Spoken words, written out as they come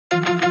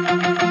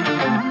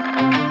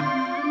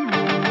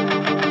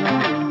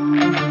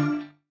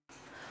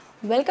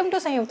Welcome to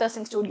Sanyukta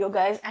Singh Studio,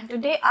 guys, and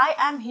today I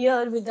am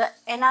here with the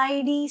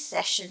NID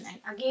session. And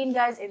again,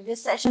 guys, in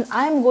this session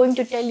I am going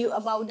to tell you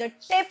about the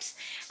tips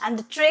and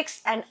the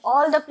tricks and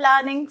all the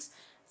plannings,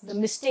 the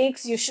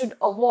mistakes you should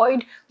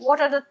avoid, what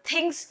are the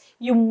things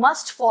you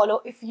must follow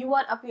if you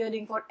are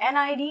appearing for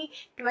NID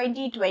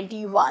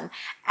 2021.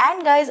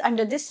 And guys,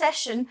 under this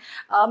session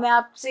मैं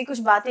आपसे कुछ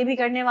बातें भी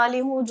करने वाली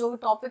हूँ जो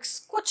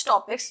कुछ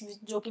टॉपिक्स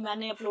जो कि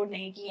मैंने अपलोड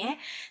नहीं किए हैं,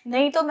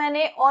 नहीं तो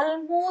मैंने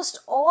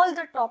almost all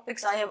the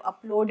topics I have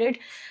uploaded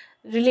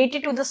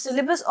related to the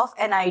syllabus of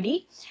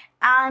NID.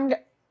 And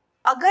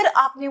अगर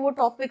आपने वो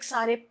टॉपिक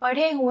सारे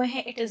पढ़े हुए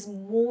हैं, it is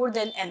more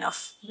than enough.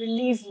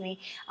 Believe me,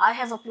 I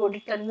have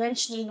uploaded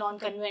conventional,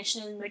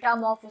 non-conventional,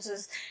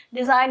 metamorphosis,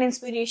 design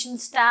inspiration,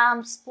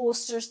 stamps,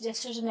 posters,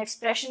 gestures and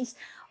expressions,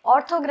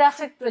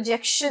 orthographic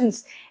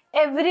projections,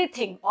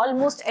 everything,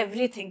 almost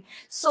everything.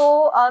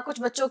 So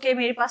कुछ बच्चों के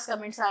मेरे पास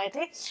कमेंट्स आए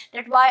थे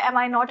that why am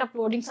I not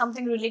uploading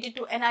something related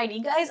to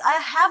NID? Guys, I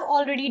have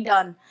already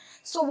done.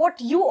 So what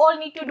you all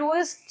need to do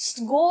is just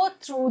go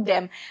through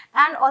them.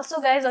 And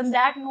also, guys, on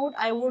that note,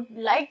 I would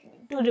like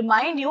to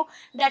remind you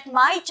that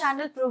my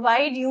channel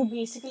provide you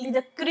basically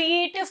the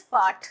creative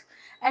part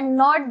and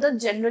not the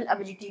general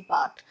ability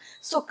part.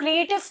 So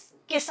creative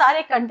के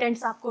सारे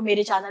contents आपको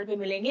मेरे channel पे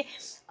मिलेंगे.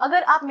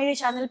 अगर आप मेरे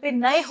channel पे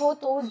नए हो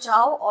तो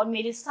जाओ और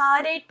मेरे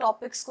सारे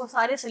टॉपिक्स को,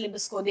 सारे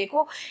सिलेबस को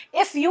देखो.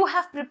 If you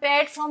have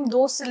prepared from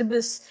दो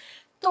सिलेबस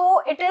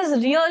तो it is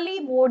really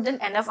more than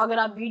enough. अगर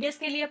आप BDS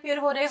के लिए अपेयर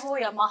हो रहे हो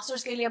या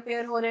मास्टर्स के लिए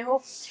अपेयर हो रहे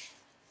हो,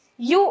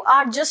 you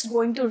are just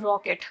going to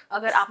rock it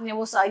अगर आपने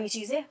वो सारी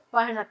चीज़ें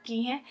पढ़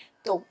रखी हैं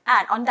तो.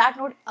 एंड ऑन दैट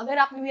नोट, अगर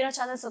आपने मेरा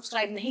चैनल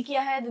सब्सक्राइब नहीं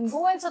किया है then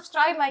go and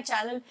subscribe my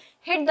channel,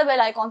 hit the bell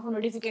icon for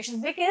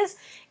notification, because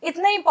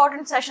इतने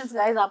इंपॉर्टेंट सेशंस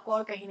गाइज आपको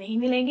और कहीं नहीं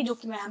मिलेंगी, जो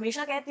कि मैं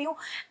हमेशा कहती हूँ.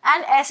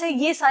 एंड ऐसे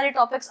ये सारे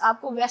टॉपिक्स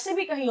आपको वैसे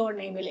भी कहीं और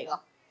नहीं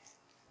मिलेगा.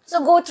 So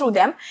go through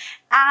them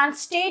and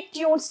stay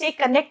tuned, stay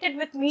connected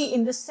with me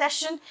in this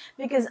session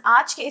because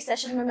आज के इस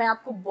सेशन में मैं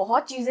आपको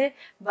बहुत चीज़ें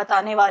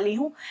बताने वाली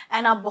हूँ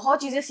and आप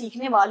बहुत चीज़ें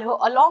सीखने वाले हो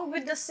along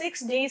with the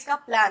 6 days का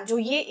plan जो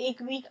ये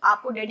एक वीक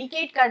आपको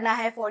डेडिकेट करना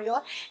है for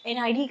your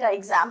NID का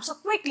exam. So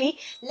quickly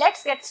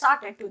let's get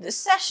started to this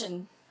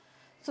session.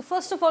 So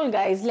first of all,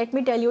 guys, let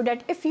me tell you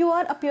that if you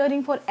are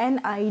appearing for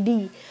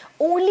NID,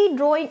 only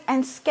drawing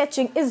and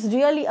sketching is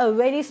really a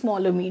very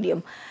smaller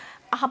medium.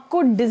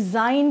 आपको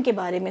design के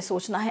बारे में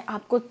सोचना है,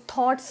 आपको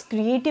thoughts,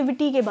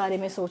 creativity के बारे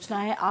में सोचना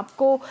है,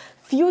 आपको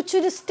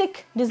फ्यूचरिस्टिक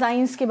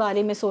डिज़ाइंस के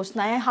बारे में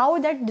सोचना है. How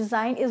that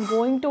design is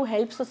going to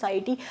help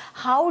society,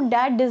 how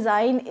that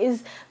design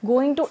is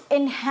going to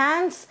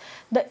enhance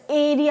the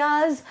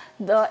areas,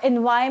 the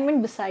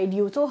environment beside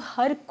you. तो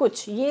हर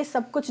कुछ, ये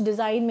सब कुछ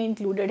डिज़ाइन में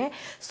इंक्लूडेड है.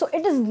 So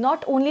it is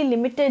not only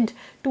limited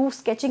to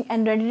sketching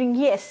and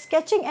rendering. Yes,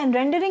 sketching and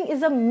rendering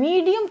is a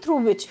medium through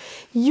which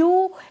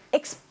you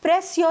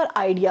express your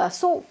idea.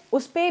 सो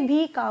उस पर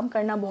भी काम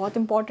करना बहुत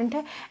इंपॉर्टेंट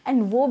है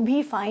एंड वो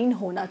भी फाइन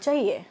होना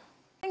चाहिए.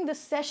 This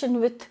session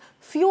with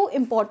few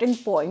important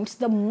points,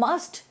 the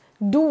must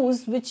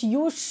do's which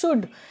you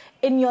should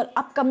in your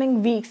upcoming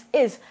weeks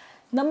is,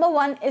 number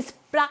 1 is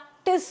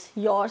practice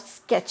your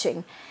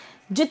sketching.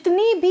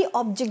 जितनी भी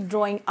ऑब्जेक्ट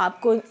ड्राइंग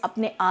आपको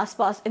अपने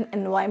आसपास इन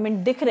एनवायरनमेंट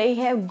दिख रही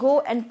है, go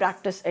and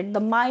practice it. The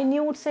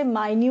minute से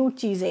minute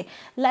चीज़ें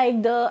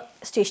like the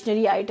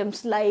stationery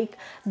items, like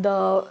the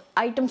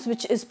items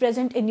which is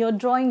present in your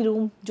drawing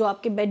room, जो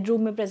आपके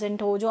बेडरूम में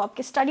प्रेजेंट हो, जो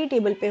आपके स्टडी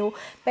टेबल पे हो.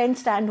 पेन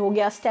स्टैंड हो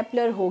गया,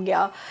 स्टेपलर हो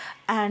गया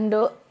and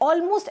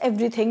almost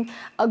everything.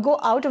 Go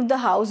out of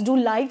the house, do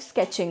live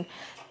sketching.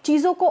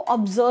 चीज़ों को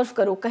ऑब्जर्व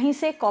करो. कहीं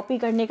से कॉपी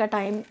करने का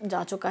टाइम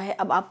जा चुका है,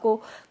 अब आपको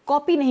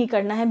कॉपी नहीं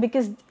करना है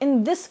because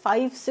in this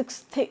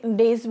 5-6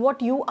 days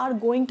what you are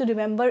going to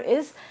remember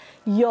is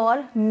your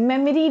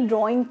memory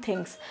drawing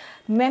things.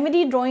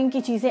 Memory drawing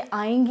की चीज़ें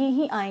आएंगी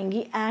ही आएंगी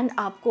एंड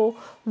आपको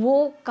वो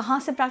कहाँ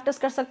से प्रैक्टिस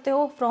कर सकते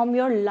हो? From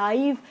your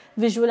live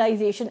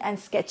visualisation and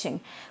sketching.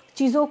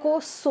 चीज़ों को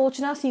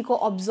सोचना सीखो,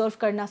 ऑब्जर्व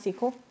करना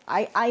सीखो.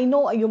 I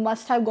know you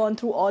must have gone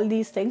through all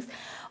these things.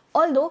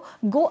 Although,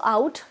 go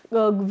out,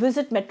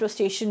 visit metro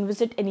station,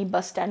 visit any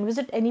bus stand,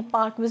 visit any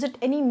park, visit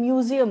any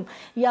museum.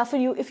 या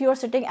फिर if you are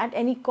sitting at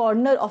any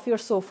corner of your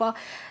sofa,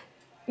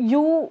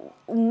 you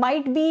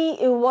might be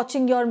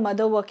watching your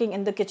mother working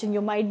in the kitchen.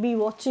 You might be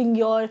watching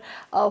your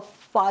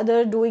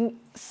father doing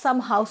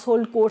some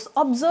household chores.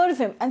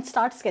 Observe him and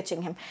start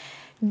sketching him.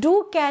 Do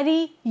carry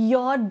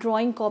your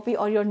drawing copy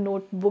or your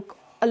notebook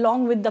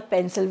along with the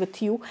pencil with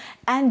you,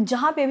 and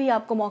जहाँ पे भी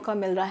आपको मौका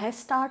मिल रहा है,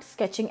 start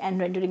sketching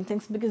and rendering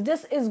things because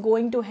this is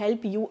going to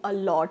help you a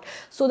lot.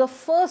 So the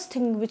first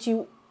thing which you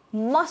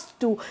must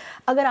do,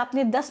 अगर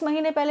आपने 10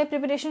 महीने पहले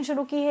प्रिपरेशन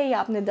शुरू की है या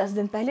आपने 10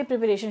 दिन पहले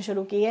प्रिपरेशन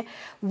शुरू की है,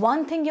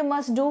 one thing you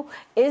must do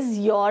is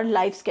your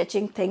live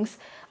sketching things,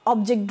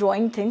 object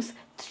drawing things.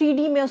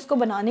 3D में उसको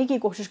बनाने की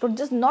कोशिश करो.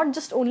 Just not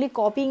just only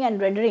कॉपिंग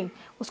and rendering.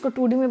 उसको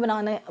 2D में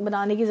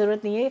बनाने की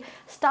ज़रूरत नहीं है.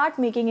 Start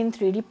making in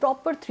 3D,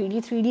 proper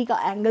 3D का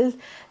angle,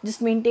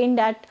 just maintain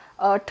that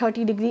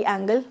 30 degree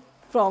angle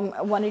from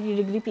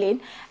 180-degree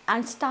plane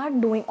and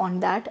start doing on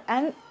that.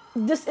 And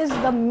this is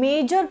the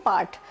major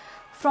part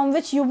from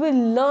which you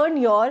will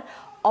learn your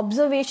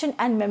observation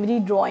and memory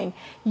drawing.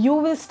 You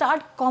will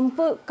start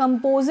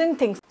composing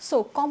things.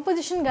 So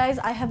composition, guys,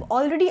 I have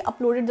already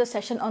uploaded the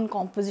session on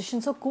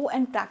composition, so go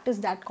and practice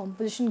that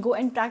composition, go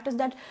and practice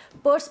that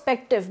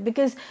perspective,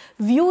 because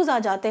views आ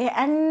जाते हैं.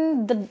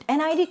 And the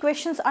NID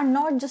questions are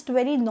not just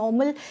very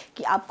normal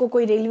कि आपको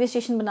कोई railway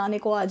station बनाने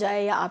को आ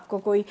जाए या आपको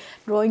कोई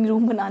drawing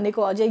room बनाने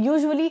को आ जाए.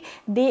 Usually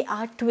they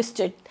are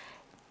twisted.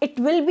 It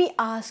will be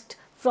asked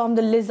from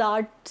the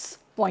lizard's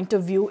point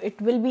of view, it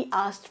will be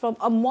asked from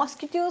a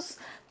mosquito's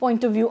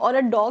point of view or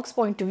a dog's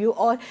point of view,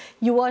 or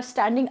you are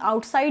standing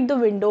outside the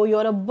window,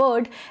 you're a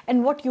bird,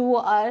 and what you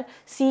are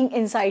seeing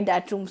inside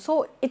that room.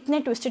 So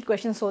itne twisted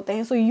questions hote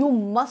hain, so you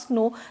must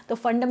know the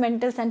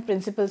fundamentals and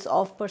principles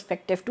of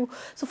perspective too.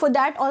 So for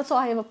that also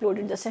I have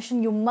uploaded the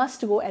session, you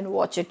must go and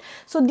watch it.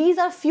 So these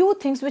are few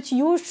things which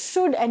you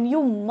should and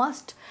you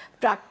must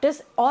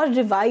practice or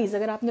revise.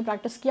 अगर आपने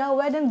practice किया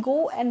हुआ है, then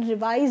go and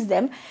revise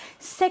them.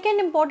 Second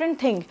important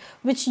thing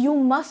which you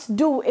must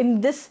do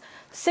in this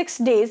 6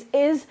 days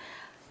is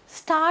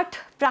start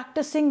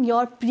practicing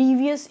your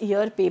previous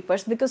year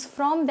papers, because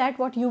from that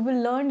what you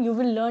will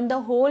learn the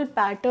whole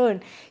pattern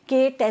के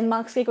 10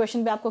 marks के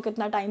question पे आपको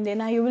कितना time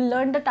देना है. You will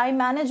learn the time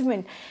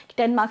management.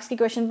 10 marks के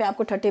question पे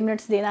आपको 30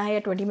 minutes देना है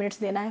या 20 minutes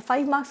देना है.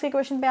 5 marks के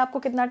question पे आपको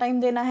कितना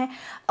time देना है.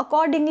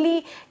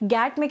 Accordingly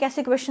GAT में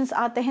कैसे questions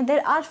आते हैं.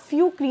 There are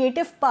few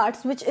creative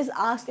parts which is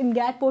asked in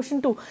GAT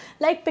portion too,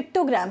 like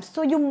pictograms.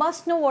 So you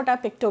must know what are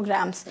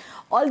pictograms.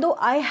 Although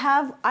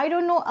I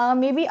don't know,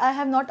 maybe I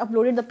have not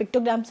uploaded the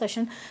pictogram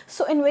session.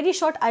 So in very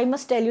short, I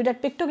must tell you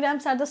that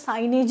pictograms are the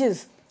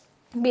signages.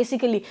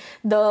 Basically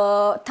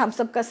the thumbs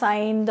up का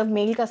sign, the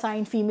male का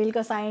sign, female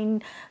का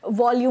sign,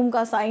 volume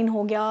का sign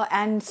हो गया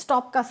and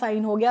stop का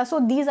sign हो गया. So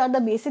these are the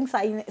basic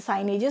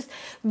signages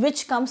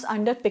which comes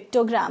under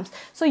pictograms.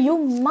 So you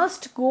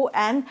must go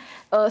and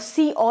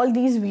see all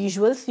these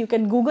visuals. You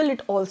can Google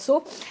it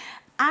also.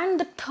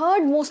 And the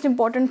third most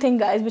important thing,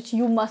 guys, which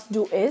you must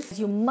do is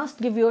you must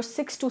give your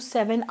 6 to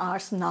 7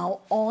 hours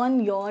now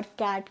on your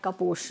CAT का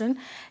portion.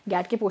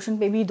 GAT के portion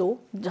पे भी दो,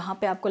 जहाँ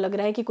पे आपको लग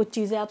रहा है कि कुछ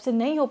चीज़ें आपसे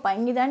नहीं हो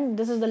पाएंगी, then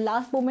this is the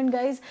last moment,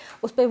 guys.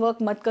 उस पे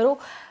work मत करो.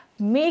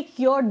 Make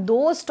your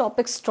those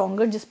topics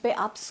stronger जिस पे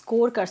आप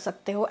score कर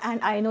सकते हो.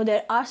 And I know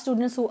there are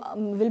students who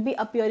will be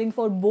appearing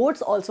for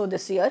boards also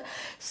this year.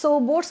 So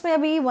boards में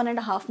अभी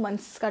 1.5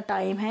 months का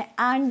time है.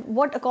 And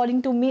what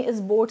according to me is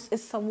boards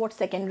is somewhat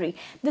secondary.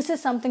 This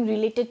is something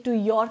related to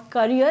your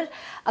career.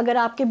 अगर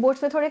आपके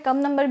boards में थोड़े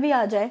कम number भी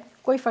आ जाए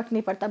कोई फ़र्क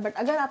नहीं पड़ता, बट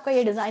अगर आपका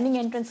ये डिज़ाइनिंग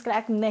एंट्रेंस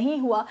क्रैक नहीं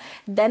हुआ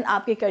देन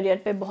आपके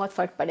करियर पे बहुत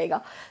फ़र्क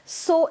पड़ेगा.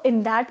 सो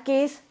in that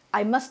case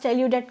I must tell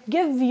you that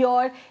give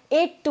your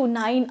 8 to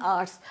 9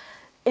 hours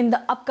in the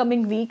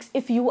upcoming weeks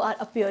if you are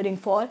appearing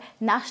for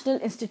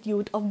National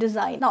Institute of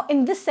Design. Now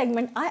in this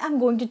segment I am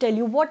going to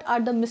tell you what are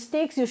the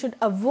mistakes you should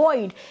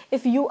avoid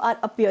if you are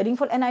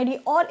appearing for NID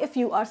or if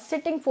you are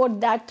sitting for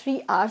that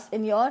 3 hours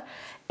in your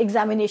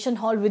examination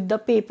hall with the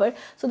paper.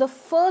 So the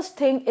first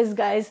thing is,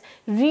 guys,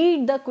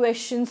 read the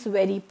questions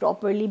very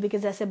properly,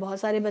 because ऐसे बहुत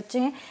सारे बच्चे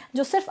हैं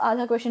जो सिर्फ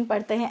आधा question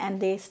पढ़ते हैं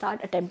and they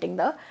start attempting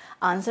the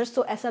answers.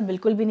 So ऐसा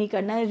बिल्कुल भी नहीं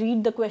करना है.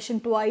 Read the question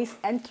twice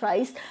and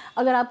thrice.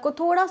 अगर आपको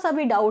थोड़ा सा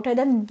भी डाउट है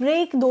then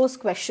break those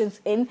questions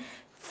in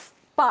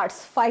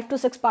parts, 5 to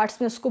 6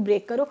 parts में उसको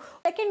break करो.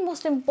 Second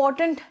most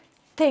important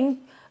thing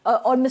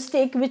और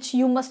mistake which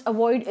you must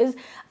avoid is,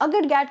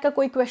 अगर गैट का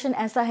कोई क्वेश्चन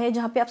ऐसा है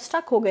जहाँ पे आप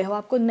स्टक हो गए हो,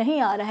 आपको नहीं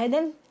आ रहा है,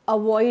 then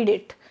avoid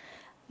it,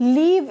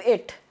 leave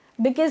it,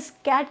 because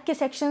cat के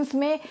सेक्शंस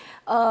में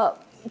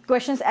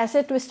क्वेश्चंस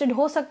ऐसे ट्विस्टेड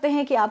हो सकते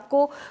हैं कि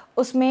आपको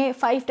उसमें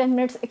 5-10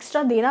 मिनट्स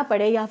एक्स्ट्रा देना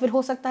पड़े, या फिर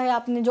हो सकता है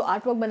आपने जो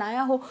आर्ट वर्क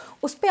बनाया हो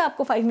उस पर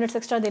आपको 5 मिनट्स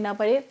एक्स्ट्रा देना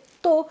पड़े.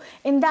 तो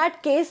in that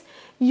case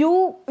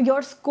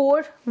your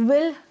score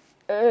will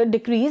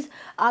decrease.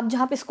 आप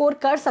जहाँ पे स्कोर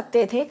कर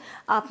सकते थे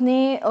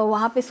आपने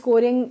वहाँ पे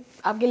स्कोरिंग,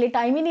 आपके लिए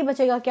टाइम ही नहीं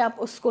बचेगा कि आप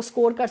उसको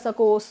स्कोर कर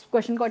सको, उस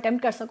क्वेश्चन को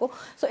अटेम्प्ट कर सको.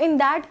 सो इन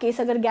दैट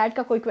केस अगर गैट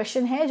का कोई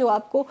क्वेश्चन है जो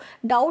आपको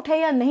डाउट है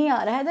या नहीं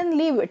आ रहा है, देन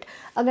लीव इट.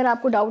 अगर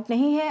आपको डाउट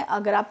नहीं है,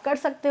 अगर आप कर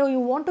सकते हो, you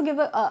want to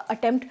give a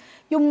attempt,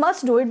 you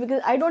must do it, because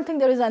I don't think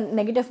there is a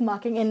negative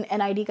marking in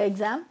NID का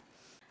exam.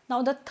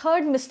 Now the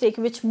third mistake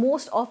which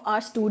most of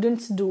our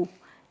students do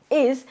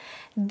is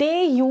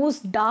they use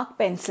dark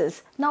pencils.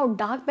 Now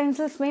dark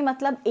pencils में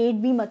मतलब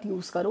 8B मत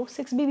use करो,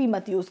 6B भी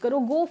मत use करो,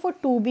 go for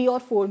 2B or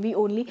 4B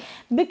only,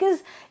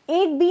 because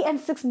 8B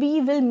and 6B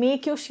will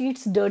make your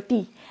sheets dirty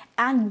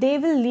and they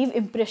will leave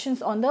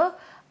impressions on the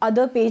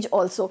other page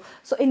also.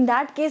 So in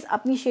that case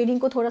अपनी shading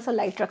को थोड़ा सा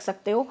light रख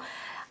सकते हो.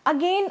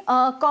 Again,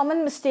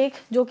 common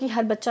mistake जो कि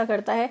हर बच्चा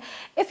करता है,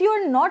 if you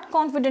are not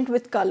confident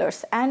with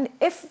colors and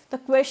if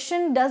the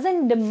question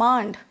doesn't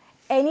demand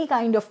any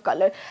kind of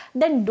color,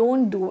 then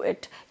don't do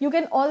it. You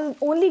can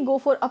only go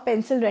for a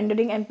pencil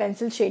rendering and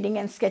pencil shading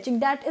and sketching.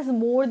 That is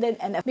more than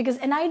enough,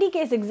 because NID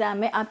case exam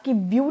में आपकी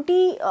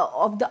beauty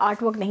of the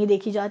artwork नहीं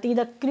देखी जाती.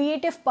 The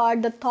creative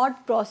part, the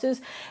thought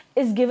process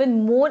is given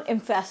more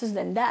emphasis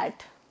than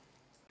that.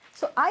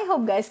 So I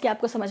hope guys कि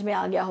आपको समझ में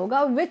आ गया होगा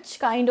which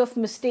kind of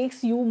mistakes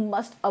you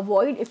must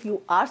avoid if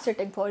you are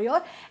sitting for your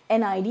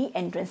NID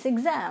entrance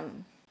exam.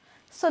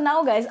 So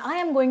now guys, I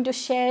am going to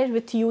share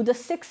with you the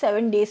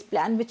 6-7 days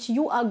plan which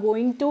you are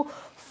going to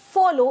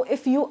follow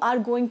if you are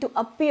going to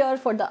appear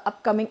for the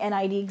upcoming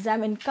NID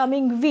exam in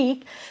coming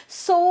week.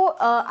 So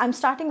I'm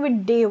starting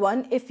with day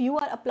 1. If you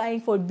are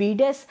applying for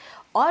BDES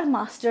और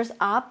masters,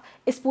 आप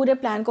इस पूरे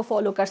plan को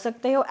follow कर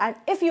सकते हो and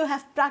if you have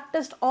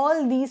practised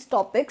all these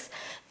topics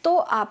तो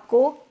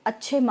आपको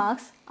अच्छे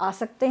मार्क्स आ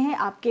सकते हैं,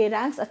 आपके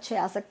रैंक्स अच्छे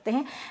आ सकते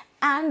हैं.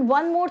 And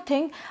one more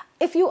thing,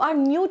 if you are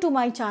new to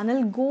my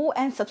channel, go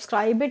and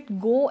subscribe it,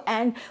 go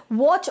and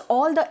watch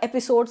all the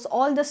episodes,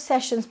 all the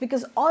sessions,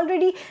 because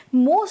already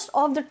most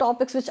of the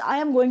topics which I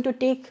am going to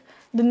take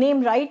the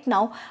name right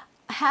now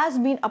has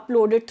been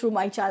uploaded through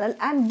my channel,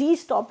 and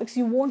these topics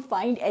you won't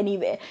find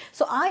anywhere.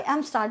 So I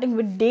am starting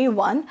with day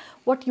 1,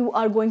 what you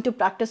are going to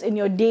practice in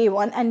your day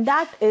 1, and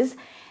that is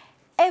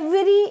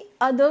every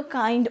other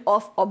kind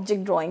of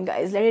object drawing,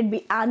 guys. Let it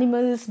be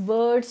animals,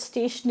 birds,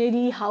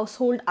 stationery,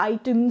 household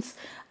items,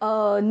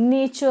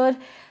 nature,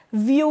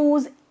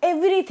 views,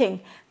 everything.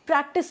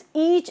 Practice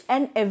each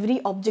and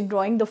every object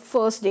drawing the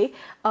first day.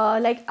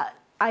 Like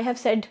I have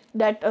said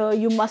that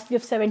you must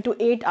give 7 to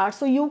 8 hours,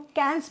 so you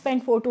can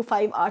spend 4 to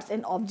 5 hours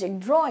in object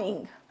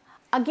drawing.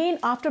 Again,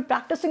 after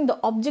practicing the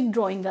object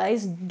drawing,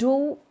 guys, do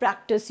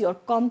practice your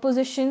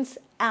compositions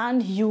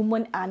and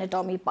human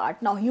anatomy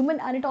part. Now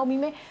human anatomy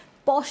में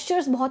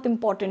postures बहुत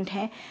important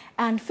हैं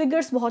and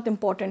figures बहुत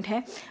important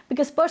हैं,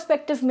 because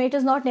perspective में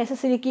it is not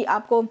necessary कि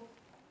आपको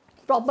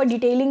proper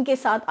detailing के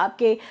साथ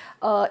आपके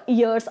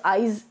ईयर्स,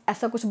 आइज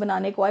ऐसा कुछ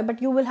बनाने को आए,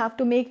 but you will have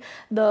to make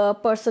the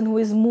person who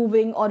is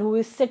moving और हु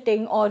इज़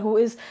सिटिंग और who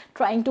is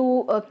trying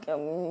to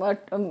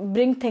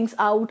bring things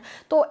out.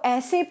 तो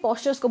ऐसे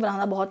पोस्चर्स को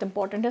बनाना बहुत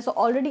इंपॉर्टेंट है. So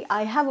already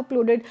I have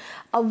uploaded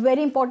a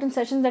very important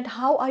session that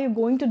how are you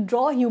going to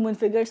draw human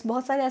figures.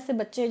 बहुत सारे ऐसे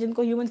बच्चे हैं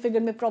जिनको ह्यूमन फिगर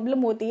में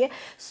प्रॉब्लम होती है,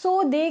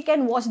 सो they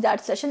can watch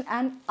that session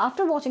and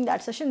after watching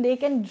that session they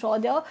can draw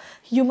there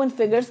human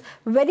figures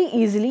very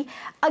easily.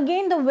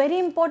 Again, the very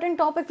important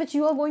topic which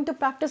you are going to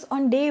practice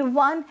on day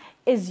 1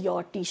 is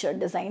your t-shirt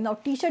design. Now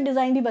t-shirt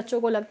design भी बच्चों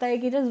को लगता है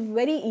कि it is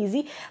very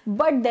easy,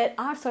 but there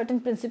are certain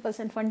principles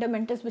and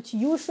fundamentals which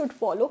you should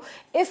follow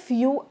if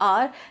you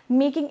are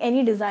making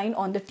any design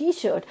on the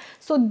t-shirt.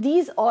 So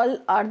these all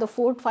are the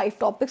 4-5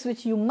 topics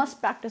which you must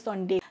practice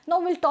on day. Now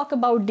we'll talk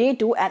about day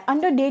 2, and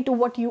under day 2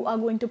 what you are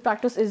going to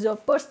practice is your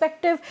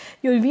perspective,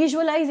 your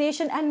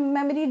visualization and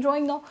memory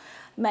drawing. Now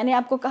मैंने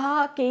आपको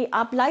कहा कि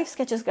आप live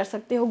sketches कर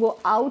सकते हो. Go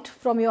out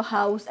from your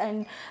house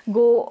and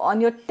go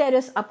on your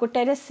terrace. आपको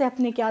terrace से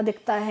अपने क्या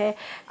दिखता है,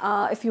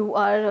 if you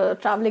are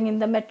travelling in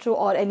the metro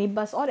और एनी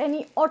बस और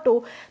एनी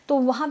ऑटो, तो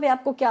वहाँ पे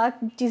आपको क्या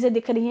चीज़ें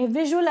दिख रही हैं.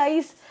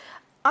 विजुलाइज.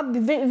 अब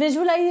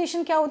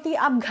विजुअलाइजेशन क्या होती है,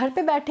 आप घर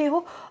पे बैठे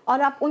हो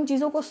और आप उन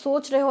चीज़ों को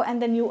सोच रहे हो and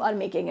then you are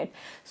making it.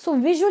 So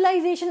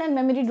visualisation and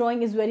memory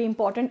drawing is very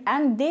important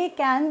and they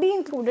can be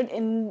included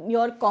in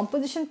your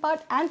composition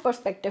part and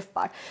perspective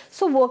part.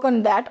 So work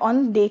on that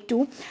on day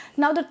 2.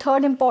 Now the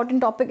third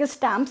important topic is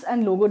stamps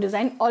and logo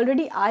design.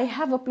 Already I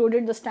have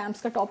uploaded the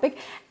stamps का topic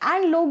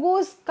and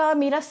logos का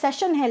मेरा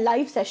session है,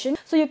 live session,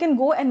 so you can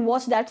go and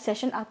watch that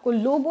session. आपको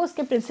logos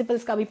के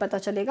principles का भी पता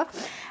चलेगा.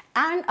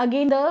 And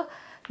again the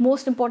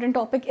most important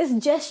topic is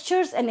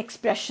gestures and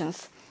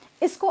expressions.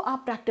 इसको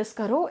आप प्रैक्टिस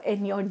करो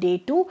in your day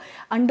 2,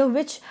 under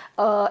which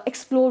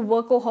explore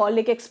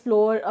workaholic,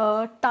 explore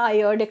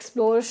tired,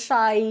 explore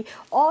shy,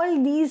 all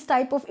these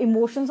type of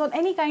emotions on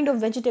any kind of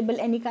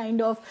vegetable, any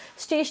kind of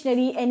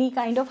stationery, any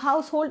kind of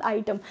household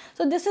item.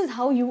 So this is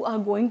how you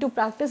are going to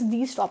practice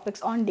these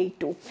topics on day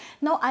 2.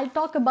 Now I'll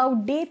talk about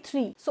day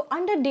 3. So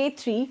under day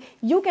 3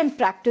 you can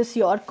practice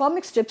your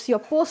comic strips,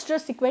 your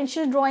posters,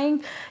 sequential drawing,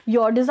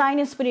 your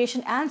design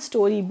inspiration and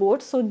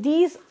storyboards. So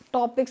these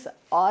topics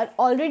are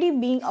already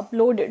being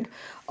uploaded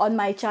on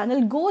my channel.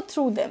 Go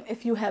through them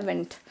if you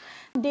haven't.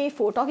 Day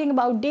 4, talking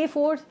about day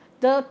 4,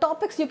 the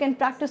topics you can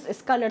practice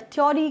is color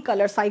theory,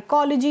 color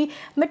psychology,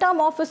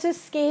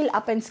 metamorphosis, scale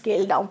up and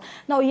scale down.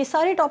 Now ये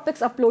सारे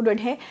topics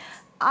uploaded हैं.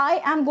 I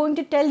am going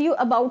to tell you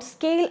about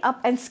scale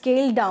up and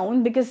scale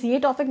down because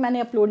ये topic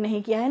मैंने upload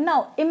नहीं किया है. Now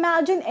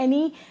imagine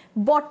any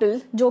bottle,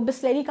 जो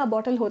Bisleri का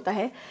bottle होता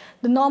है,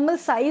 the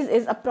normal size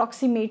is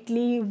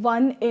approximately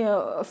 1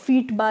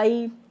 feet by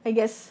I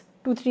guess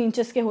 2-3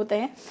 inches के होते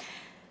हैं.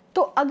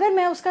 तो अगर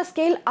मैं उसका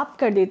स्केल अप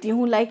कर देती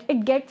हूँ, लाइक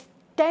इट गेट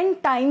 10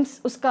 times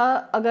उसका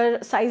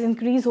अगर साइज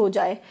इंक्रीज हो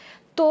जाए,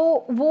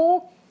 तो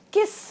वो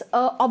किस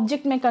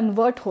ऑब्जेक्ट में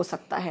कन्वर्ट हो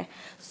सकता है.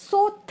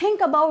 So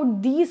think about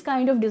these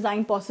kind of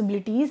design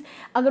possibilities.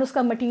 अगर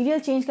उसका मटेरियल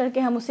चेंज करके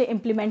हम उसे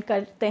इम्प्लीमेंट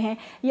करते हैं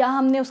या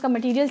हमने उसका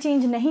मटेरियल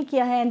चेंज नहीं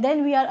किया है and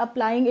then we are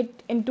applying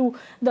it into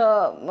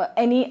the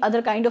any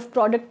other kind of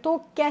product, तो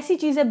कैसी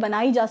चीज़ें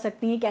बनाई जा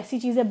सकती हैं, कैसी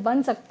चीज़ें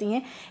बन सकती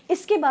हैं,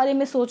 इसके बारे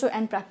में सोचो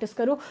एंड प्रैक्टिस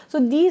करो. So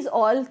these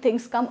all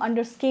things come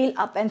under scale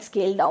up and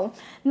scale down.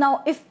 Now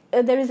if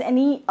there is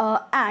any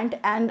ant,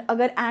 and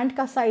अगर ant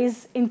का size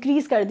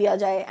increase कर दिया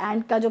जाए,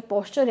 ant का जो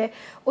posture है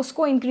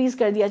उसको increase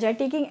कर दिया जाए,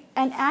 taking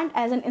an ant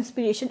as an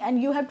inspiration,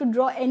 and you have to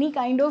draw any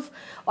kind of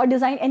or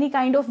design any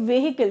kind of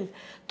vehicle,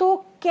 तो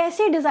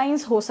कैसे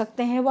designs हो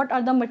सकते हैं? What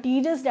are the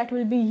materials that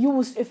will be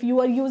used if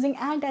you are using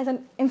ant as an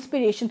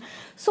inspiration?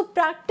 So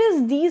practice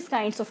these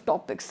kinds of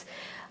topics.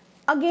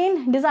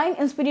 Again design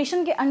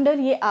inspiration के under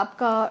ये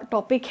आपका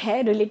topic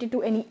है related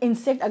to any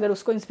insect. अगर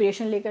उसको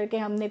inspiration लेकर के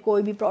हमने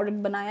कोई भी प्रोडक्ट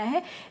बनाया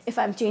है, if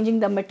I am changing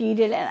the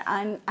material and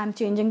I am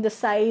changing the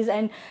size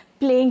and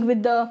playing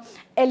with the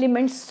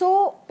elements, so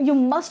you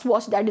must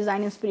watch that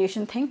design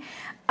inspiration thing.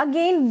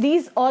 Again,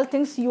 these all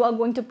things you are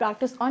going to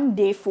practice on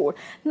day 4.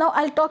 Now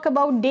I'll talk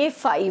about day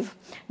 5.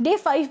 Day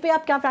 5 पे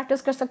आप क्या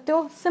practice कर सकते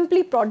हो?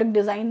 Simply product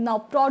design. Now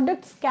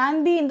products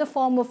can be in the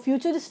form of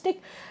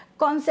futuristic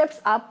concepts.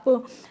 आप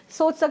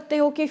सोच सकते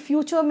हो कि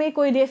फ्यूचर में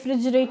कोई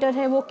रेफ्रिजरेटर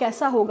है वो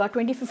कैसा होगा,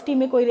 2050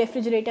 में कोई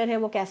रेफ्रिजरेटर है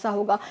वो कैसा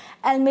होगा,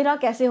 अलमीरा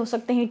कैसे हो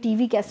सकते हैं,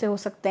 टीवी कैसे हो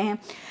सकते हैं,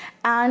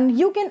 and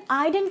you can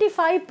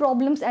identify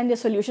problems and the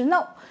solution.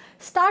 Now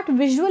start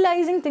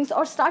visualising things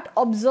और start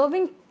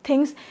observing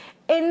things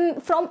in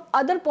from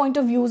other point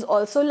of views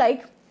also.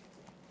 Like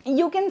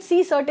you can see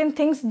certain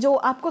things जो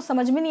आपको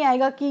समझ में नहीं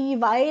आएगा कि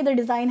why the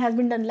design has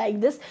been done like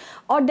this,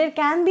 or there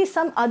can be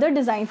some other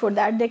design for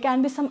that, there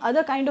can be some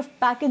other kind of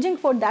packaging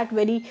for that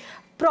very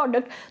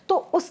product. तो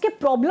उसके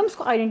problems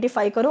को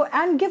identify करो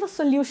and give a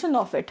solution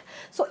of it.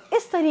 So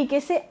इस तरीके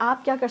से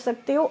आप क्या कर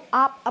सकते हो,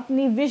 आप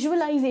अपनी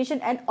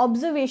visualization and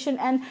observation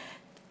and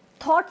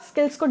thought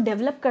skills को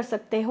डेवलप कर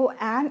सकते हो,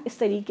 एंड इस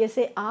तरीके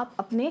से आप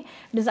अपने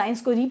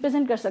डिज़ाइंस को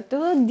रिप्रेजेंट कर सकते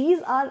हो.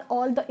 These are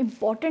all the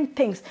important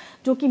things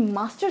जो कि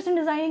मास्टर्स इन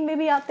डिज़ाइनिंग में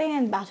भी आते हैं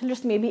एंड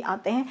बैचलर्स में भी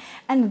आते हैं,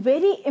 and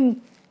very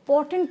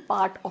important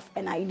part of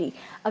NID.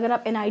 अगर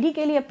आप NID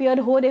के लिए अपियर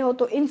हो रहे हो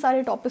तो इन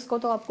सारे टॉपिक्स को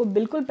तो आपको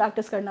बिल्कुल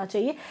प्रैक्टिस करना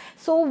चाहिए.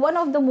 So one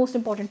of the most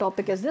important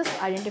topic is this,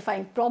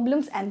 identifying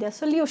problems and there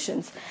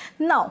solutions.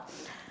 Now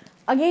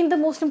again, the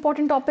most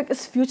important topic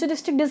is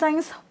futuristic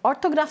designs,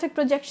 orthographic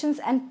projections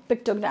and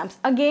pictograms.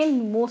 Again,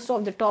 most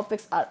of the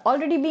topics are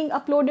already being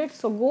uploaded,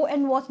 so go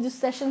and watch these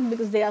sessions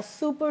because they are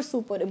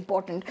super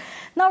important.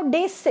 Now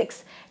day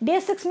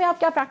 6 में आप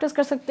क्या practice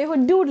कर सकते हो?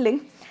 Doodling,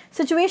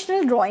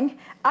 situational drawing,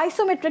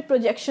 isometric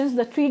projections,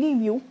 the 3D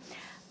view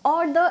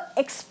or the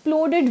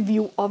exploded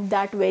view of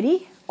that very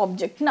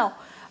object. Now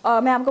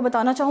मैं आपको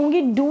बताना चाहूँगी,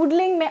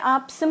 डूडलिंग में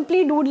आप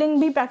सिंपली डूडलिंग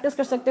भी प्रैक्टिस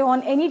कर सकते हो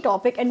on any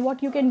topic. And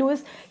what you can do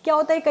is, क्या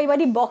होता है कई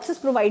बार बॉक्सेस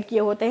प्रोवाइड किए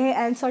होते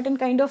हैं and certain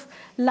kind of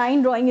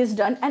line drawing is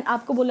done, and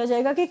आपको बोला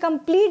जाएगा कि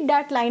complete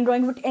that line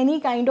drawing with any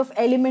kind of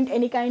element,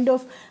 any kind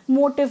of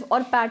motive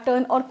और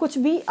पैटर्न और कुछ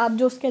भी आप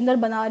जो उसके अंदर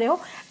बना रहे हो,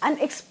 and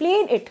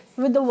explain it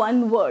with the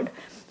one word.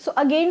 So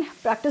again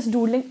practice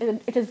doodling,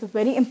 it is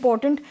very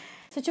important.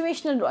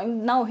 Situational drawing.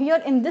 Now here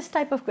in this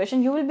type of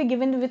question you will be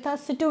given with a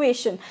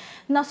situation.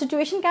 Now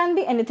situation can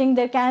be anything.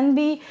 There can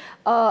be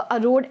a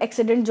road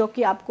accident जो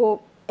कि आपको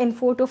in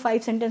 4 to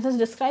 5 sentences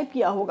describe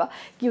किया होगा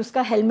कि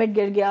उसका helmet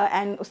गिर गया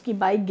and उसकी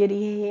बाइक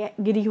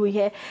गिरी हुई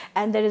है,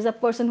 and there is a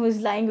person who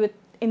is lying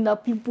in the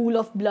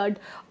pool of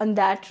blood on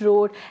that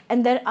road,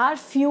 and there are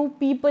few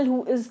people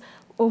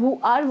who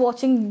are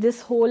watching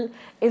this whole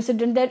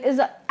incident. There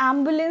is an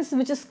ambulance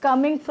which is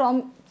coming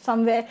from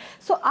somewhere.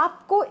 So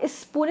आपको इस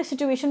पूरे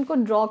situation को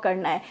draw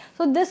करना है.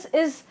 So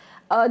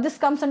this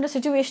comes under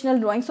situational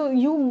drawing. So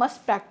you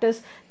must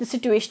practice the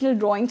situational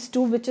drawings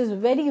too, which is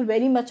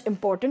very much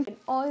important.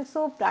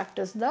 Also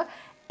practice the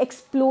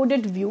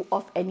exploded view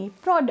of any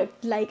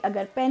product. Like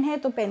अगर pen है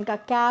तो pen का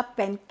cap,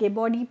 pen के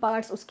body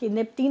parts, उसकी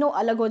nib तीनों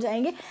अलग हो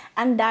जाएंगे,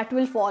 and that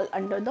will fall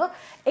under the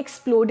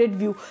exploded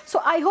view.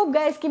 So I hope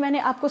guys कि मैंने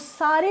आपको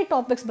सारे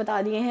टॉपिक्स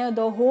बता दिए हैं,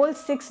 the whole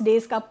 6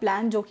 days का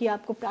प्लान जो कि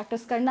आपको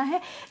प्रैक्टिस करना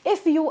है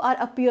if you are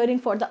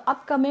appearing for the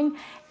upcoming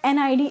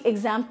NID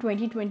exam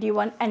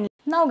 2021. And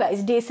now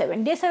guys, day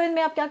 7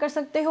 में आप क्या कर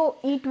सकते हो?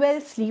 Eat well,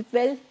 sleep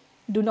well,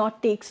 do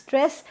not take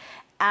stress,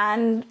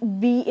 and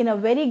be in a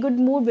very good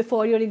mood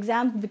before your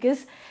exam,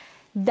 because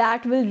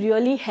that will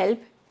really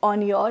help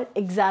on your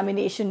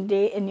examination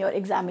day in your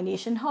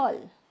examination hall.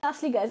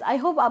 Lastly guys, I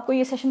hope आपको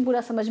ये session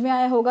पूरा समझ में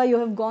आया होगा.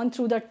 You have gone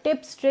through the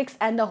tips, tricks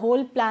and the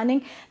whole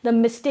planning, the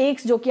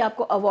mistakes जो कि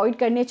आपको avoid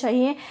करने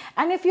चाहिए.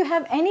 And if you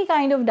have any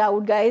kind of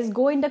doubt guys,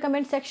 go in the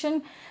comment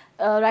section.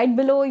 Write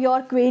below your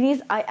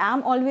queries. I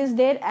am always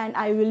there and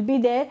I will be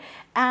there.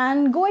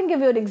 And go and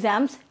give your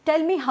exams.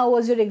 Tell me how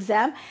was your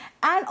exam,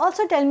 and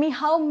also tell me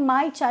how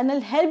my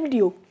channel helped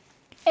you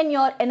in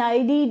your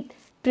NID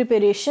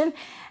preparation.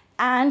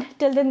 And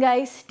till then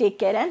guys, take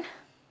care and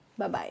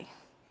bye bye.